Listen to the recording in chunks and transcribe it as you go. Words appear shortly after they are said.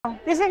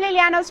This is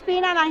Liliana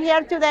Ospina, and I'm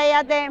here today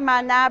at the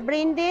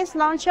Brindis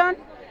Luncheon,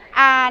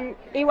 and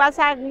it was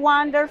a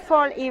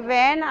wonderful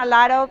event, a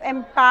lot of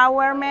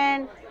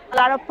empowerment, a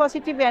lot of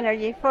positive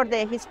energy for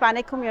the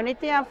Hispanic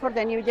community and for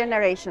the new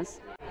generations.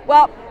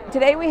 Well,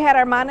 today we had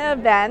our MANA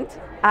event,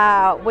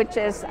 which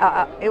is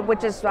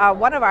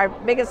one of our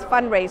biggest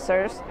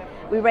fundraisers.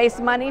 We raised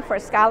money for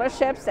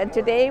scholarships, and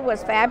today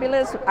was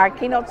fabulous. Our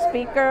keynote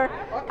speaker,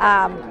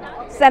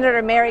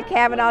 Senator Mary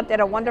Cavanaugh, did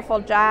a wonderful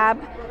job.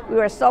 We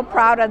were so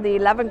proud of the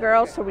 11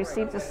 girls who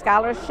received the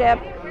scholarship,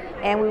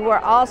 and we were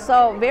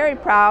also very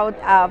proud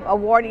of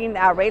awarding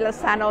Ray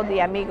Lozano the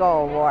Amigo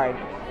Award.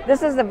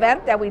 This is an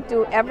event that we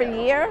do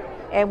every year,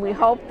 and we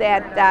hope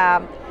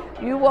that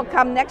you will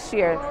come next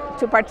year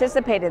to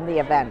participate in the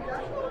event.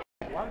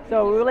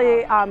 So we're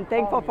really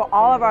thankful for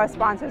all of our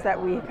sponsors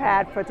that we've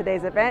had for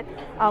today's event.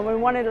 We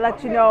wanted to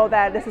let you know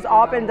that this has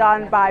all been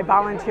done by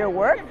volunteer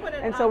work,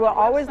 and so we're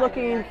always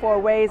looking for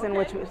ways in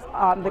which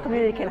the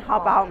community can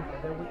help out.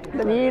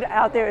 The need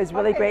out there is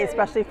really great,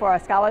 especially for our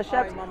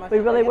scholarships. We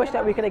really wish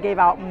that we could have gave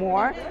out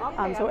more.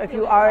 So if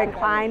you are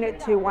inclined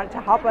to want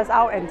to help us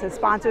out and to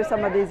sponsor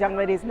some of these young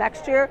ladies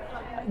next year,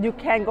 you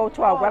can go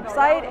to our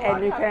website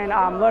and you can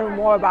learn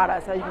more about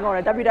us. So you can go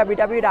to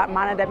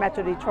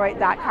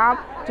www.manademetrodetroit.com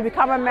to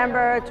become a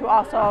member, to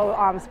also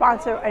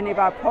sponsor any of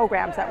our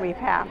programs that we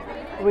have.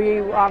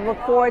 We look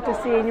forward to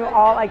seeing you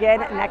all again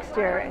next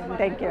year, and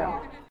thank you.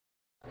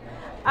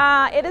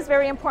 It is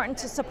very important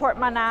to support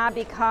MANA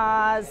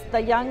because the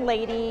young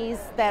ladies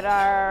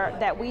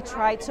that we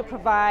try to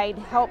provide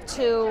help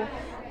to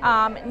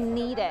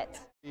need it.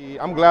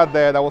 I'm glad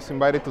that I was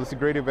invited to this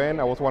great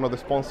event. I was one of the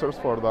sponsors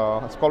for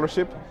the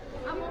scholarship.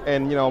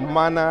 And you know,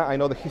 MANA, I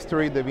know the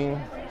history. They've been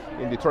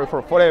in Detroit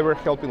for forever,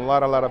 helping a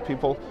lot of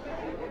people,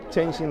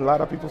 changing a lot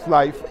of people's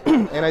life.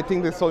 And I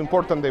think it's so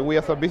important that we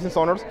as business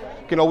owners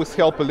can always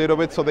help a little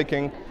bit so they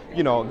can,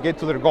 you know, get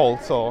to their goal.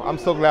 So I'm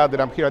so glad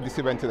that I'm here at this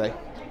event today.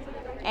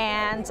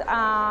 And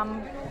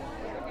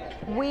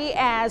we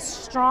as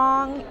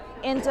strong,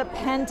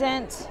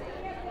 independent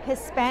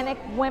Hispanic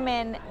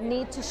women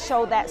need to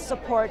show that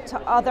support to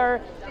other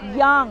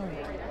young,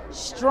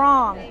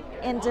 strong,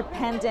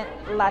 independent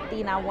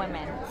Latina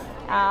women.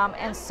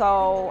 And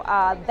so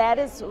that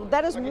is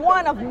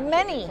one of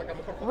many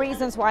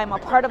reasons why I'm a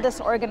part of this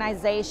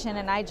organization,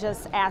 and I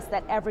just ask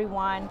that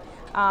everyone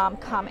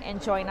come and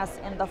join us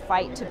in the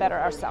fight to better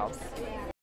ourselves.